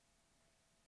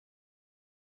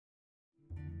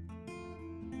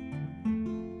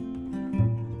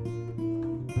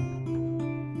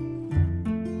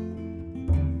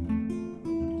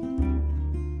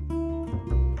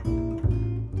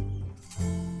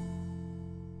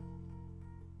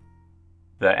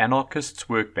The Anarchist's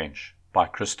Workbench by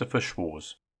Christopher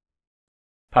Schwarz.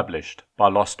 Published by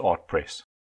Lost Art Press.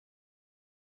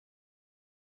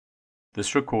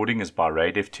 This recording is by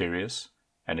Ray Defterius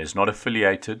and is not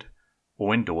affiliated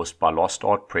or endorsed by Lost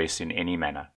Art Press in any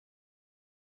manner.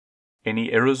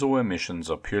 Any errors or omissions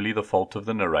are purely the fault of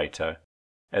the narrator,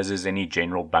 as is any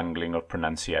general bungling of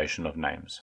pronunciation of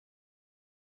names.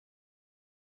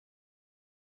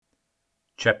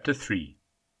 Chapter 3.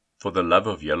 For the Love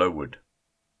of Yellow Wood.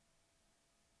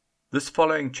 This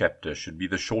following chapter should be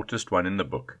the shortest one in the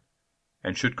book,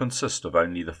 and should consist of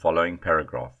only the following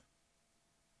paragraph.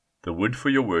 The wood for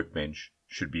your workbench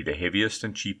should be the heaviest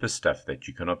and cheapest stuff that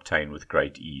you can obtain with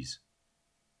great ease.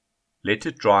 Let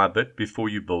it dry a bit before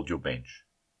you build your bench.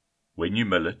 When you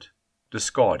mill it,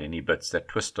 discard any bits that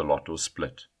twist a lot or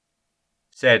split.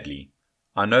 Sadly,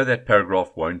 I know that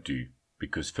paragraph won't do,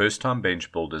 because first-time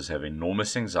bench builders have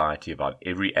enormous anxiety about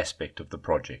every aspect of the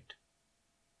project,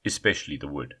 especially the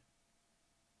wood.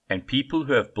 And people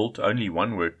who have built only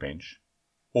one workbench,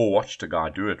 or watched a guy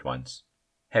do it once,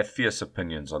 have fierce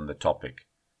opinions on the topic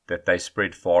that they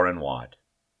spread far and wide.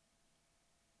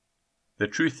 The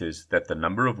truth is that the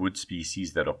number of wood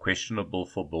species that are questionable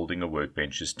for building a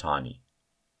workbench is tiny.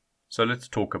 So let's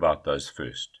talk about those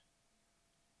first.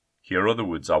 Here are the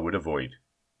woods I would avoid,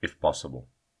 if possible.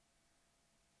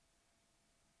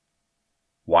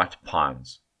 White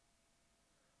pines.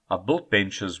 I've built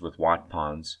benches with white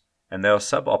pines, and they are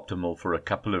suboptimal for a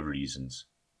couple of reasons: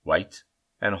 weight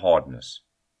and hardness.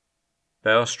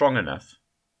 They are strong enough.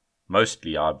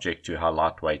 Mostly I object to how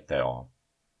lightweight they are.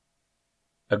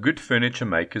 A good furniture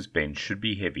maker's bench should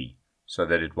be heavy, so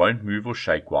that it won't move or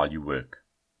shake while you work.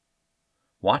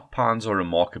 White pines are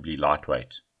remarkably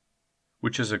lightweight,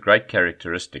 which is a great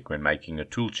characteristic when making a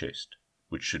tool chest,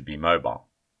 which should be mobile.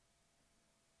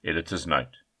 Editor's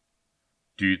note: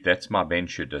 Dude, that's my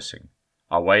bench you're dissing.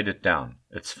 I weighed it down.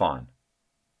 It's fine.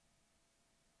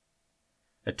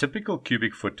 A typical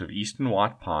cubic foot of eastern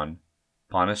white pine,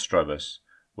 Pinus strobus,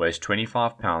 weighs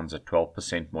 25 pounds at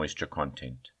 12% moisture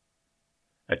content.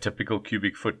 A typical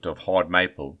cubic foot of hard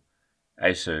maple,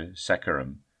 Acer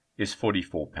saccharum, is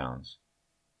 44 pounds.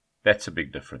 That's a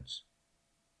big difference.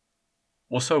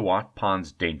 Also, white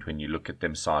pines dent when you look at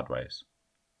them sideways.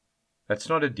 That's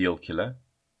not a deal killer,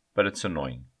 but it's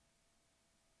annoying.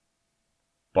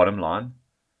 Bottom line,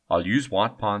 I'll use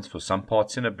white pines for some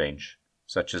parts in a bench,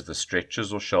 such as the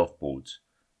stretchers or shelf boards,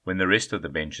 when the rest of the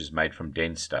bench is made from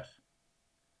dense stuff.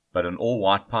 But an all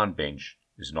white pine bench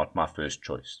is not my first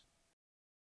choice.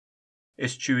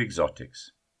 Eschew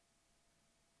exotics.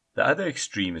 The other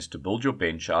extreme is to build your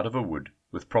bench out of a wood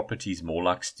with properties more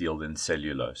like steel than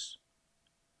cellulose.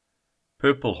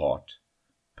 Purple Heart,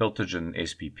 Peltogen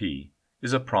spp,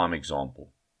 is a prime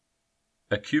example.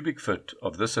 A cubic foot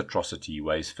of this atrocity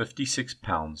weighs 56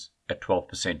 pounds at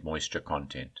 12% moisture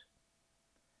content.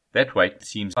 That weight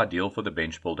seems ideal for the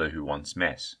bench builder who wants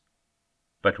mass,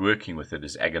 but working with it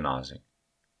is agonizing.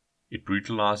 It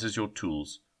brutalizes your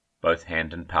tools, both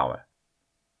hand and power.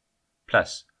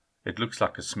 Plus, it looks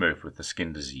like a smurf with a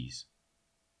skin disease.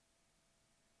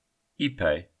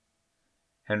 Ipe,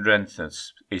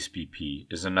 Hydranthus spp,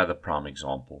 is another prime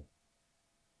example.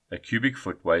 A cubic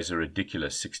foot weighs a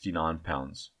ridiculous 69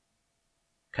 pounds.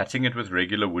 Cutting it with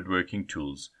regular woodworking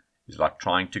tools is like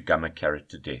trying to gum a carrot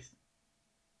to death.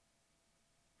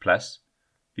 Plus,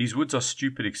 these woods are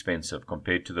stupid expensive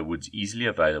compared to the woods easily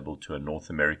available to a North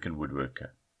American woodworker.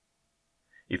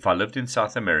 If I lived in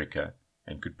South America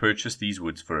and could purchase these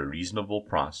woods for a reasonable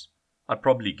price, I'd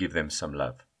probably give them some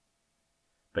love.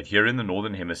 But here in the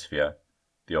Northern Hemisphere,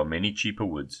 there are many cheaper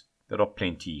woods that are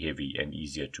plenty heavy and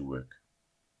easier to work.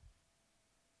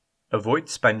 Avoid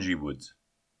spongy woods.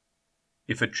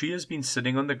 If a tree has been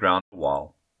sitting on the ground a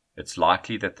while, it's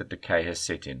likely that the decay has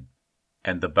set in,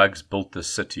 and the bugs built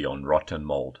this city on rot and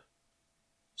mold.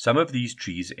 Some of these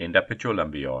trees end up at your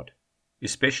lumberyard,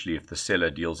 especially if the seller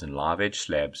deals in live-edge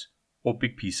slabs or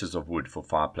big pieces of wood for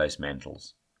fireplace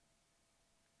mantles.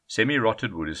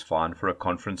 Semi-rotted wood is fine for a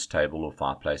conference table or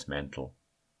fireplace mantle.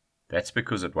 That's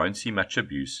because it won't see much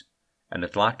abuse, and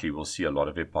it likely will see a lot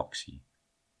of epoxy.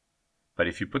 But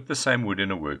if you put the same wood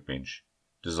in a workbench,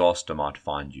 disaster might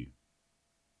find you.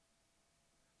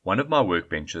 One of my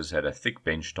workbenches had a thick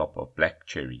bench top of black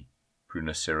cherry,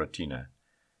 Prunus serotina,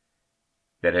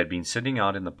 that had been sitting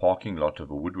out in the parking lot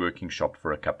of a woodworking shop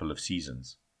for a couple of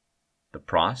seasons. The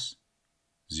price,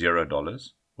 $0,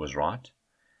 was right,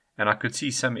 and I could see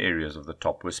some areas of the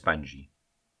top were spongy.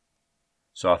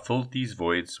 So I filled these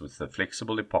voids with the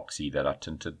flexible epoxy that I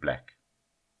tinted black.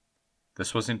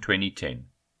 This was in 2010.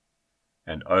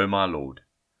 And oh my lord,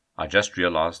 I just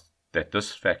realized that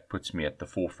this fact puts me at the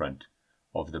forefront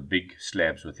of the big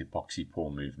slabs with epoxy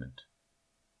pour movement.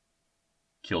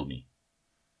 Kill me.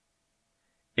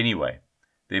 Anyway,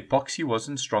 the epoxy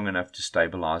wasn't strong enough to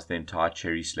stabilize the entire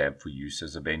cherry slab for use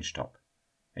as a bench top,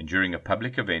 and during a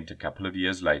public event a couple of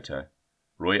years later,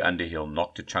 Roy Underhill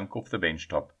knocked a chunk off the bench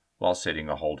top while setting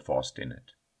a holdfast in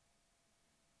it.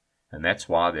 And that's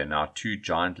why there are now 2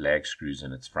 giant lag screws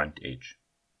in its front edge.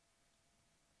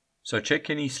 So check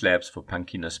any slabs for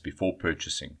punkiness before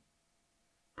purchasing.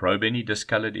 Probe any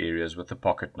discolored areas with a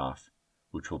pocket knife,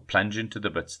 which will plunge into the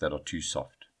bits that are too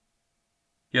soft.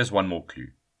 Here's one more clue.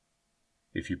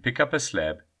 If you pick up a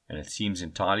slab and it seems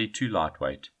entirely too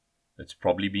lightweight, it's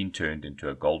probably been turned into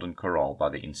a golden corral by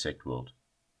the insect world.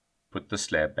 Put the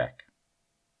slab back.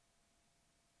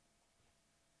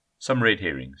 Some red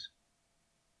herrings.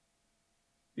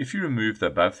 If you remove the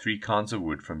above 3 kinds of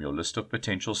wood from your list of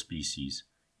potential species,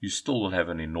 you still will have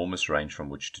an enormous range from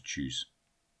which to choose.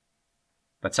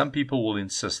 But some people will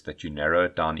insist that you narrow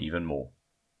it down even more.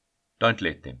 Don't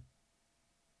let them.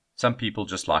 Some people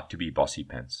just like to be bossy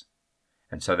pants,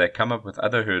 and so they come up with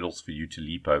other hurdles for you to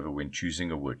leap over when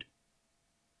choosing a wood.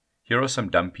 Here are some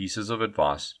dumb pieces of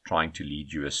advice trying to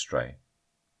lead you astray.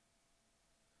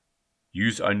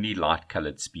 Use only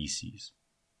light-colored species.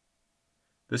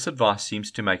 This advice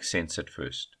seems to make sense at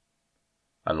first.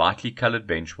 A lightly colored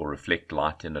bench will reflect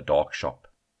light in a dark shop.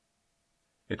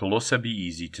 It will also be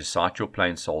easy to sight your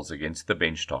plane soles against the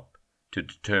bench top to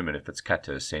determine if its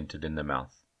cutter is centered in the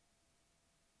mouth.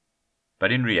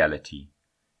 But in reality,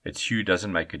 its hue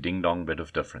doesn't make a ding-dong bit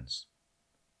of difference.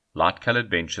 Light-colored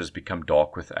benches become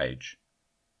dark with age.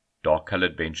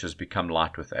 Dark-colored benches become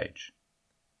light with age.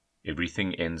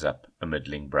 Everything ends up a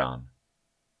middling brown.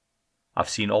 I've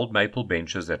seen old maple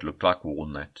benches that look like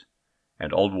walnut,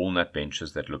 and old walnut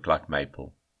benches that look like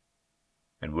maple.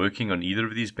 And working on either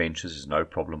of these benches is no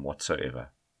problem whatsoever.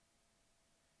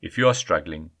 If you are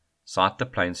struggling, sight the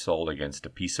plane sole against a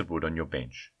piece of wood on your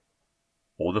bench,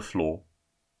 or the floor,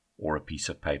 or a piece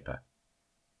of paper.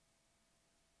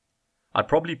 I'd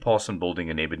probably pass on building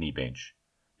an ebony bench,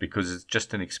 because it's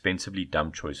just an expensively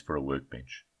dumb choice for a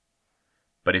workbench.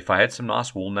 But if I had some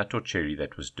nice walnut or cherry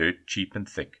that was dirt cheap and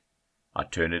thick,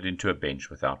 I'd turn it into a bench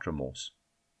without remorse.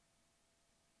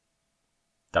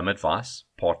 Dumb advice,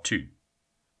 part 2.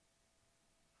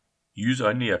 Use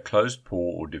only a closed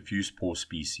pore or diffuse pore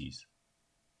species.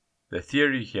 The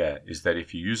theory here is that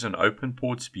if you use an open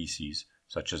pored species,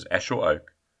 such as ash or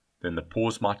oak, then the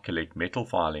pores might collect metal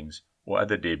filings or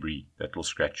other debris that will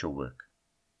scratch your work.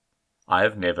 I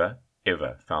have never,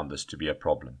 ever found this to be a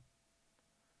problem.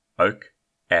 Oak,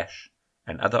 ash,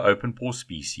 and other open pore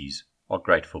species are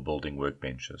great for building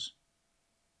workbenches.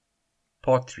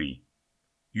 Part 3.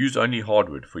 Use only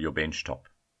hardwood for your bench top.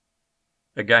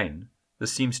 Again,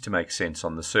 this seems to make sense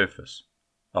on the surface.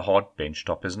 A hard bench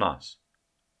top is nice.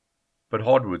 But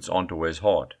hardwoods aren't always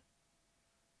hard.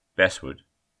 Basswood,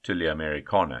 Tilia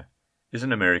americana, is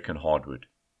an American hardwood,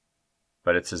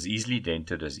 but it's as easily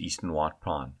dented as eastern white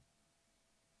pine.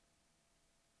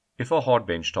 If a hard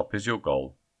bench top is your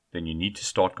goal, then you need to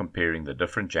start comparing the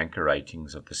different Janka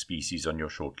ratings of the species on your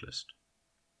shortlist.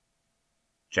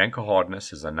 Janka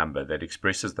hardness is a number that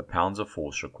expresses the pounds of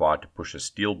force required to push a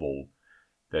steel ball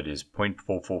that is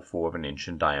 0.444 of an inch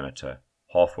in diameter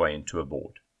halfway into a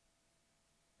board.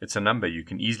 It's a number you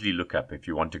can easily look up if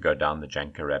you want to go down the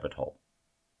Janka rabbit hole.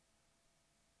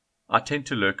 I tend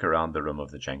to lurk around the rim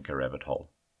of the Janka rabbit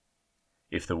hole.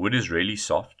 If the wood is really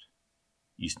soft,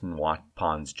 Eastern White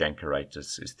Pine's Janka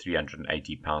ratus is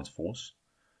 380 pounds force,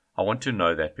 I want to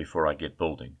know that before I get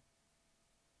building.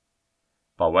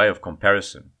 By way of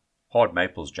comparison, Hard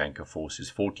Maple's Janka force is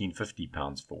 1450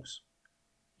 pounds force.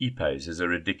 Ipe's is a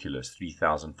ridiculous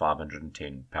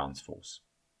 3510 pounds force.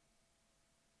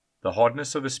 The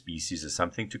hardness of a species is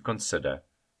something to consider,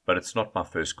 but it's not my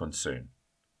first concern.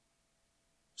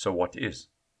 So what is?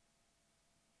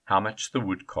 How much the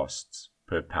wood costs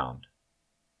per pound.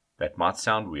 That might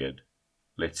sound weird.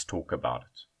 Let's talk about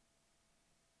it.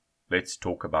 Let's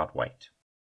talk about weight.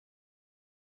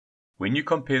 When you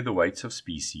compare the weights of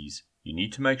species, you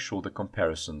need to make sure the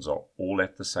comparisons are all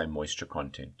at the same moisture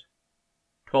content.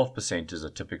 12% is a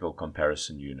typical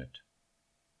comparison unit.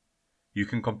 You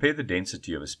can compare the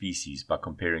density of a species by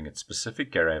comparing its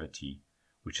specific gravity,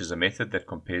 which is a method that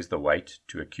compares the weight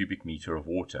to a cubic meter of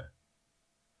water.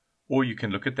 Or you can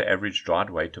look at the average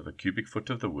dried weight of a cubic foot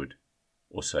of the wood,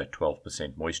 also at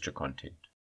 12% moisture content.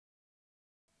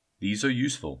 These are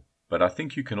useful, but I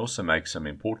think you can also make some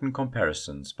important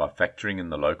comparisons by factoring in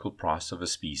the local price of a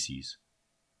species.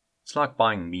 It's like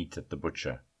buying meat at the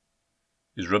butcher.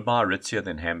 Is ribeye ritzier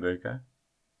than hamburger?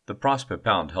 The price per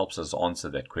pound helps us answer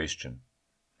that question.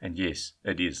 And yes,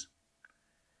 it is.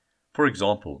 For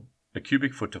example, a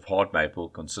cubic foot of hard maple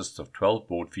consists of 12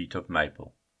 board feet of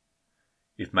maple.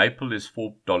 If maple is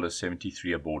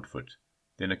 $4.73 a board foot,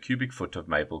 then a cubic foot of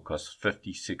maple costs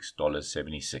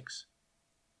 $56.76.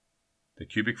 The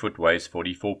cubic foot weighs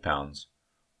 44 pounds,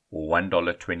 or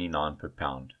 $1.29 per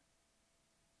pound.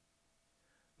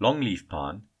 Longleaf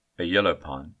pine, a yellow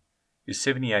pine, is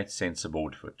 78 cents a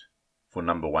board foot for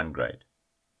number 1 grade,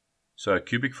 so a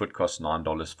cubic foot costs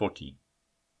 $9.40.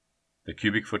 The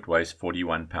cubic foot weighs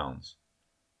 41 pounds,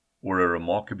 or a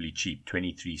remarkably cheap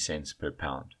 23 cents per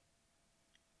pound.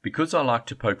 Because I like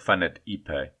to poke fun at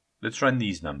Ipe, let's run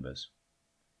these numbers.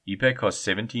 Ipe costs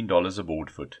 $17 a board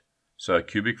foot, so a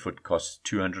cubic foot costs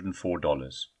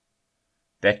 $204.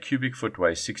 That cubic foot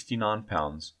weighs 69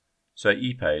 pounds, so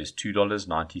Ipe is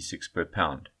 $2.96 per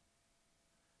pound.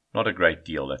 Not a great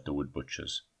deal at the wood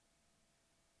butcher's.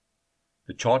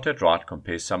 The chart at right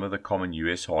compares some of the common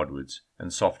US hardwoods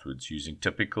and softwoods using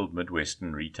typical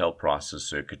Midwestern retail prices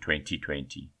circa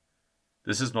 2020.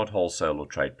 This is not wholesale or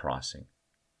trade pricing.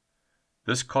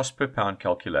 This cost per pound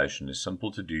calculation is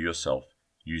simple to do yourself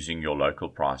using your local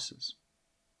prices.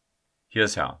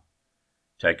 Here's how.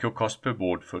 Take your cost per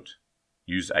board foot,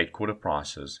 use 8/4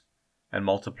 prices, and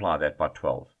multiply that by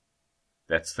 12.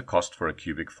 That's the cost for a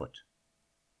cubic foot.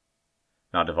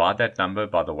 Now divide that number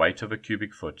by the weight of a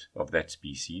cubic foot of that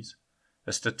species,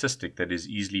 a statistic that is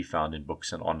easily found in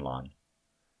books and online.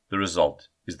 The result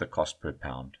is the cost per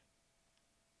pound.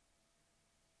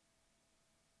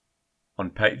 On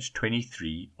page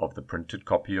 23 of the printed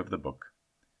copy of the book,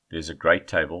 there's a great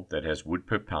table that has wood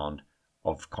per pound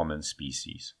of common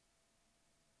species.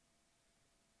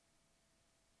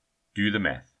 Do the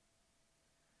math.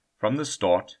 From the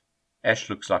start, ash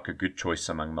looks like a good choice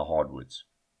among the hardwoods.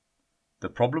 The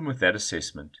problem with that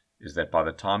assessment is that by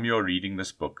the time you are reading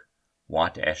this book,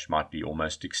 white ash might be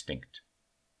almost extinct.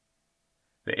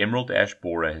 The emerald ash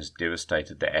borer has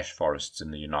devastated the ash forests in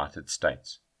the United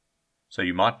States, so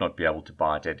you might not be able to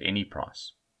buy it at any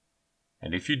price.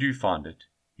 And if you do find it,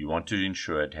 you want to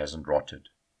ensure it hasn't rotted.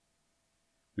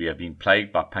 We have been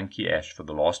plagued by punky ash for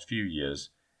the last few years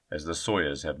as the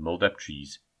sawyers have milled up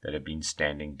trees that have been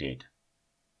standing dead.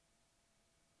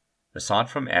 Aside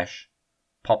from ash,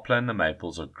 poplar and the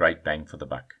maples are great bang for the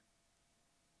buck.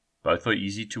 Both are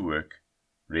easy to work,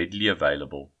 readily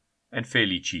available, and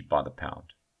fairly cheap by the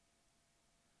pound.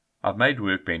 I've made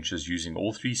workbenches using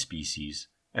all 3 species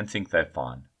and think they're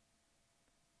fine.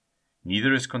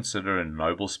 Neither is considered a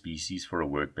noble species for a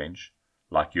workbench,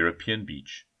 like European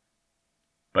beech,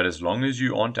 but as long as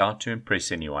you aren't out to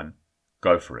impress anyone,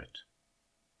 go for it.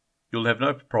 You'll have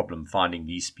no problem finding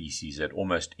these species at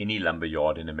almost any lumber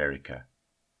yard in America.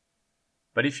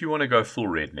 But if you want to go full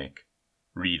redneck,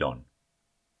 read on.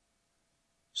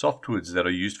 Softwoods that are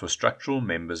used for structural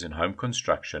members in home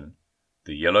construction,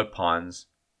 the yellow pines,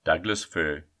 Douglas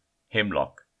fir,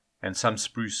 hemlock, and some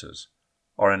spruces,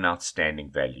 are an outstanding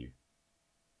value.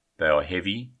 They are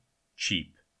heavy,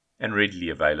 cheap, and readily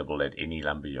available at any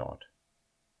lumber yard.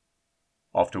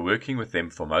 After working with them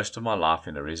for most of my life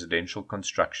in a residential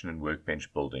construction and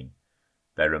workbench building,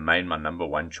 they remain my number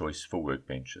 1 choice for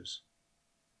workbenches.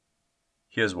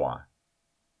 Here's why.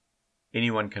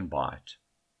 Anyone can buy it.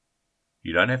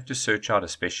 You don't have to search out a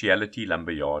specialty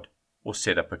lumber yard or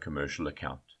set up a commercial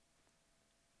account.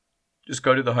 Just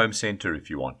go to the home center if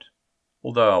you want,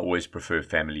 although I always prefer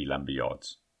family lumber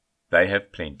yards. They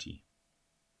have plenty.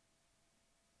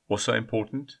 Also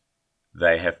important,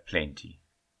 they have plenty.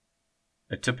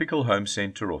 A typical home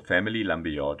center or family lumber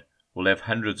yard will have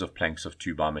hundreds of planks of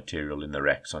 2x material in the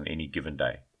racks on any given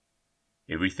day.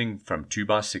 Everything from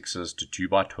 2x6s to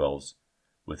 2x12s,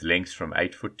 with lengths from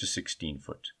 8 foot to 16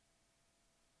 foot.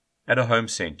 At a home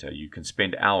center, you can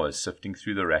spend hours sifting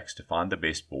through the racks to find the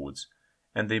best boards,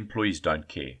 and the employees don't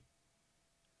care.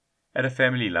 At a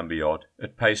family lumberyard,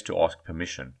 it pays to ask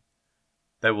permission.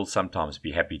 They will sometimes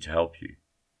be happy to help you.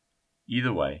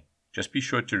 Either way, just be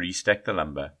sure to restack the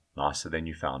lumber nicer than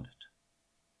you found it.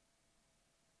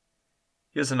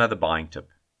 Here's another buying tip.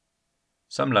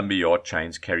 Some lumberyard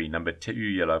chains carry number 2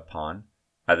 yellow pine,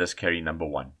 others carry number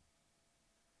 1.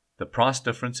 The price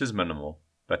difference is minimal,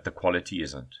 but the quality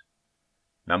isn't.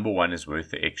 Number 1 is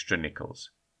worth the extra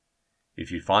nickels.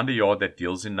 If you find a yard that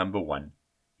deals in number 1,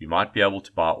 you might be able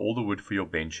to buy all the wood for your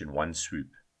bench in one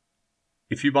swoop.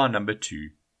 If you buy number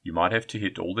 2, you might have to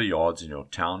hit all the yards in your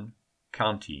town,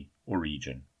 county, or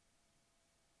region.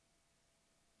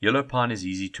 Yellow pine is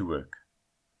easy to work.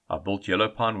 I built yellow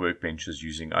pine workbenches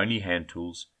using only hand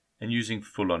tools and using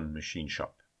full-on machine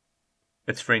shop.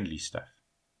 It's friendly stuff.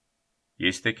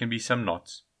 Yes, there can be some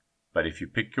knots, but if you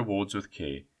pick your boards with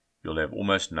care, you'll have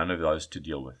almost none of those to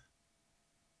deal with.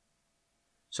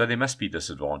 So there must be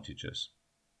disadvantages.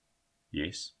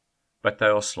 Yes, but they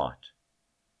are slight.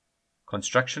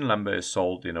 Construction lumber is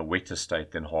sold in a wetter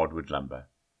state than hardwood lumber.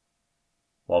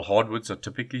 While hardwoods are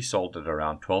typically sold at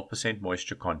around 12%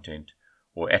 moisture content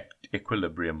or at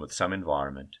equilibrium with some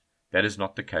environment, that is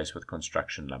not the case with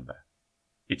construction lumber.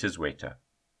 It is wetter.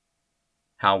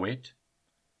 How wet?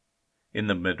 In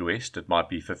the Midwest, it might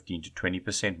be 15 to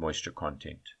 20% moisture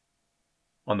content.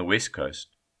 On the West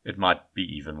Coast, it might be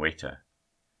even wetter,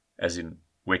 as in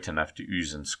wet enough to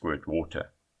ooze and squirt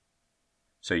water.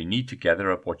 So you need to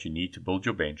gather up what you need to build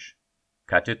your bench,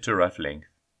 cut it to rough length,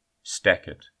 stack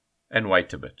it, and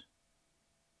wait a bit.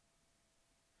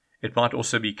 It might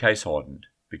also be case hardened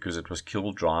because it was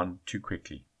kiln dried too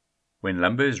quickly. When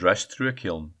lumber is rushed through a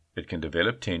kiln, it can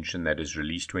develop tension that is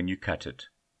released when you cut it.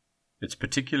 It's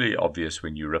particularly obvious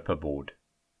when you rip a board.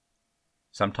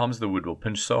 Sometimes the wood will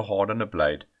pinch so hard on a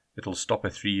blade it'll stop a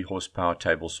 3 horsepower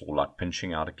table saw like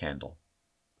pinching out a candle.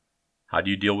 How do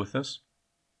you deal with this?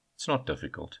 It's not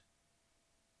difficult.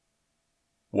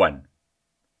 1.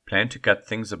 Plan to cut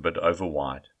things a bit over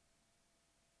wide,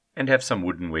 and have some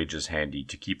wooden wedges handy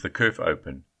to keep the kerf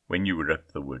open when you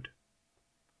rip the wood.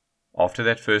 After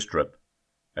that first rip,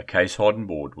 a case-hardened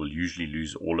board will usually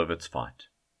lose all of its fight.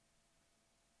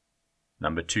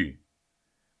 Number 2.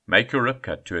 Make your rip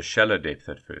cut to a shallow depth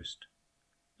at first,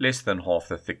 less than half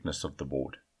the thickness of the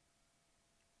board.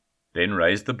 Then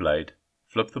raise the blade,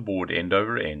 flip the board end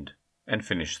over end, and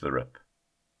finish the rip.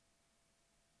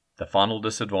 The final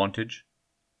disadvantage?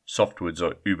 Softwoods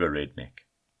are uber redneck.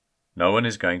 No one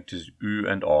is going to ooh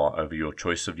and ah over your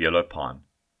choice of yellow pine.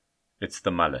 It's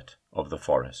the mullet of the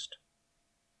forest.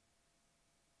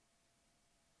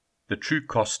 The true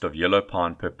cost of yellow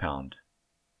pine per pound.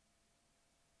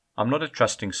 I'm not a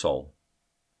trusting soul.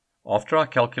 After I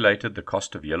calculated the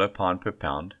cost of yellow pine per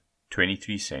pound,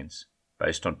 23 cents,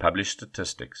 based on published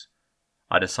statistics,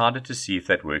 I decided to see if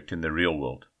that worked in the real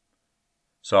world.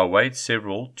 So I weighed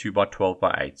several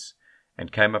 2x12x8s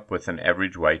and came up with an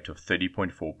average weight of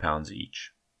 30.4 pounds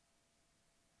each.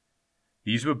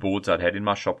 These were boards I'd had in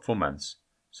my shop for months,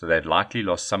 so they had likely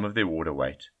lost some of their water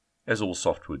weight, as all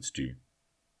softwoods do.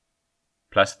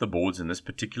 Plus the boards in this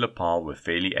particular pile were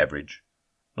fairly average,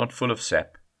 not full of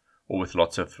sap, or with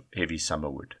lots of heavy summer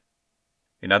wood.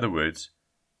 In other words,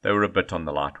 they were a bit on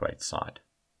the lightweight side.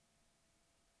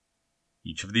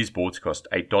 Each of these boards cost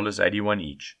 $8.81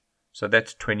 each, so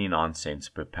that's 29 cents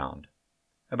per pound,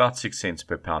 about 6 cents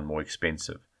per pound more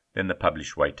expensive than the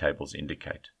published weight tables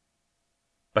indicate,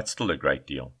 but still a great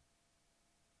deal.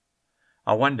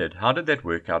 I wondered, how did that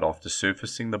work out after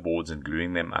surfacing the boards and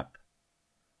gluing them up?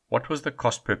 What was the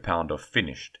cost per pound of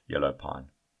finished yellow pine?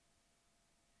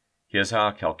 Here's how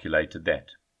I calculated that.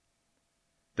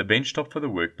 The bench top for the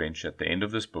workbench at the end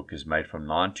of this book is made from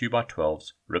 9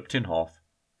 2x12s, ripped in half,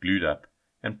 glued up,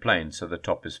 and planed so the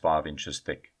top is 5 inches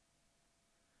thick.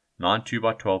 9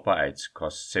 2x12x8s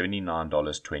cost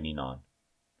 $79.29.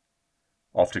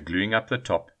 After gluing up the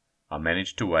top, I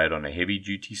managed to weigh it on a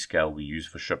heavy-duty scale we use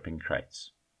for shipping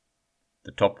crates.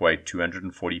 The top weighed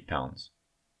 240 pounds.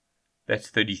 That's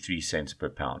 33 cents per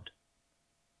pound.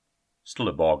 Still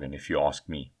a bargain if you ask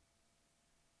me.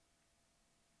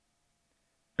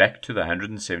 Back to the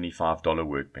 $175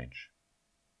 workbench.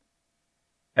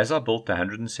 As I built the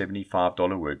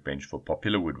 $175 workbench for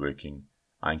Popular Woodworking,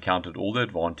 I encountered all the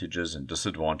advantages and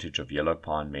disadvantages of yellow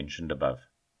pine mentioned above.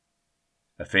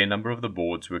 A fair number of the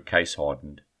boards were case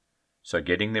hardened, so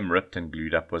getting them ripped and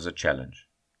glued up was a challenge.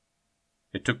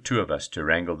 It took 2 of us to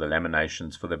wrangle the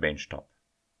laminations for the bench top.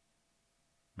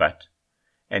 But,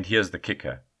 and here's the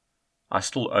kicker, I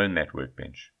still own that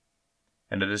workbench,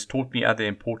 and it has taught me other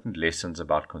important lessons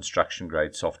about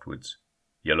construction-grade softwoods,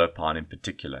 yellow pine in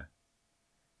particular.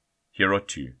 Here are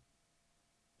 2.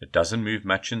 It doesn't move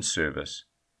much in service,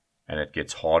 and it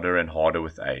gets harder and harder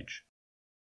with age.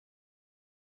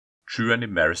 True and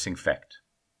embarrassing fact.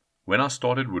 When I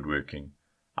started woodworking,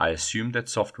 I assumed that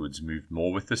softwoods moved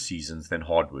more with the seasons than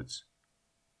hardwoods.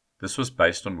 This was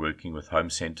based on working with home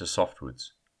center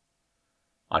softwoods.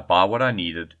 I'd buy what I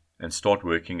needed and start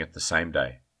working it the same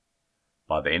day.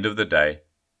 By the end of the day,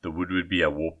 the wood would be a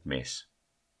warped mess,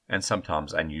 and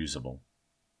sometimes unusable.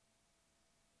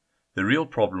 The real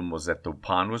problem was that the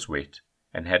pine was wet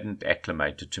and hadn't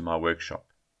acclimated to my workshop.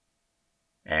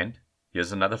 And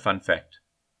here's another fun fact.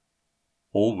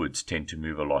 All woods tend to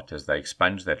move a lot as they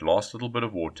expunge that last little bit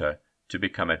of water to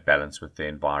become at balance with their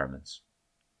environments.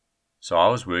 So I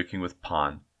was working with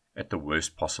pine at the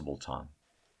worst possible time.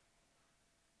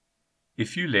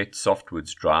 If you let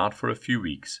softwoods dry out for a few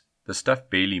weeks, the stuff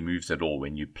barely moves at all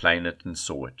when you plane it and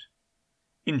saw it.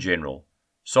 In general,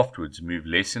 softwoods move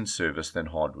less in service than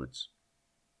hardwoods.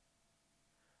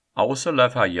 I also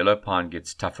love how yellow pine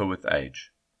gets tougher with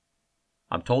age.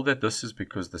 I'm told that this is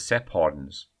because the sap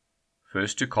hardens,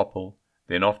 first to copper,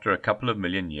 then after a couple of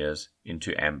million years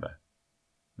into amber.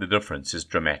 The difference is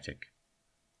dramatic.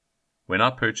 When I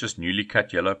purchase newly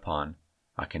cut yellow pine,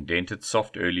 I can dent its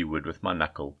soft early wood with my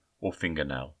knuckle or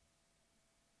fingernail.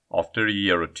 After a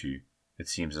year or two, it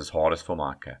seems as hard as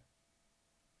formica.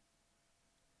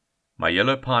 My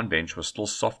yellow pine bench was still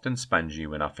soft and spongy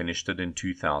when I finished it in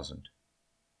 2000.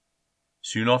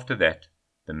 Soon after that,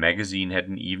 the magazine had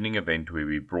an evening event where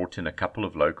we brought in a couple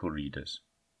of local readers.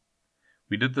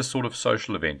 We did this sort of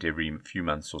social event every few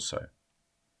months or so.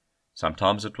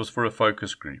 Sometimes it was for a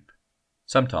focus group.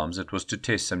 Sometimes it was to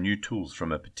test some new tools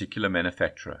from a particular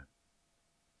manufacturer.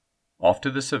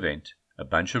 After this event, a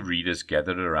bunch of readers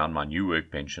gathered around my new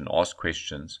workbench and asked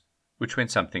questions, which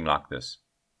went something like this.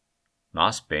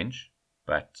 Nice bench,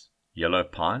 but yellow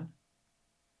pine?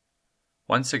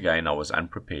 Once again I was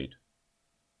unprepared.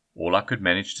 All I could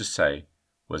manage to say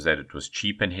was that it was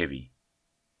cheap and heavy.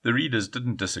 The readers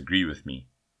didn't disagree with me,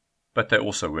 but they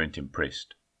also weren't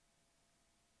impressed.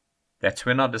 That's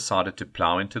when I decided to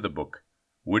plow into the book,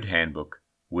 Wood Handbook,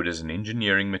 Wood as an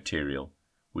Engineering Material,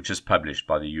 which is published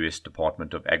by the U.S.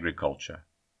 Department of Agriculture.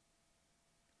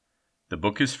 The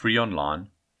book is free online.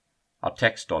 Our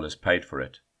tax dollars paid for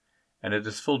it, and it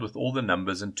is filled with all the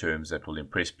numbers and terms that will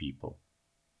impress people.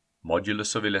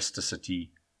 Modulus of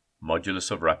elasticity,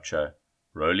 modulus of rupture,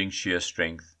 rolling shear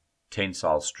strength,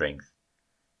 tensile strength,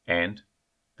 and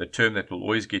the term that will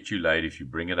always get you laid if you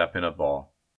bring it up in a bar,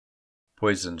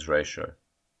 Poisson's ratio.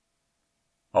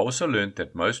 I also learned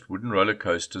that most wooden roller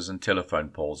coasters and telephone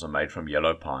poles are made from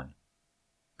yellow pine.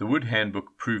 The Wood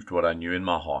Handbook proved what I knew in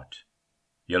my heart.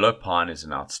 Yellow pine is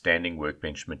an outstanding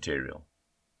workbench material.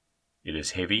 It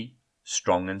is heavy,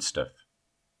 strong and stiff.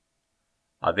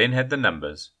 I then had the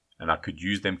numbers, and I could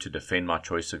use them to defend my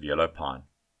choice of yellow pine.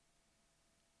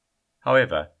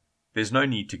 However, there's no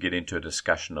need to get into a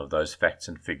discussion of those facts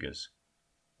and figures,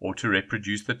 or to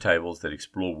reproduce the tables that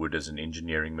explore wood as an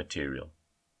engineering material.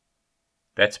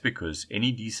 That's because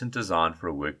any decent design for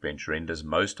a workbench renders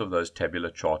most of those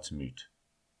tabular charts moot.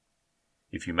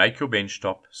 If you make your bench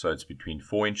top so it's between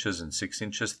 4 inches and 6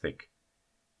 inches thick,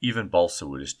 even balsa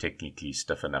wood is technically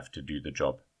stiff enough to do the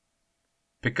job.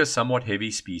 Pick a somewhat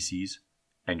heavy species,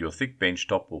 and your thick bench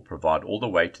top will provide all the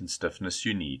weight and stiffness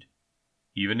you need,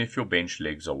 even if your bench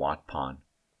legs are white pine.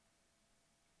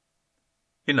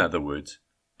 In other words,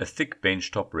 a thick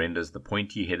bench top renders the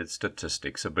pointy-headed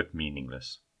statistics a bit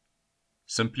meaningless.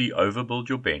 Simply overbuild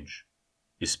your bench,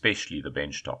 especially the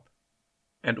bench top,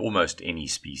 and almost any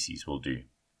species will do.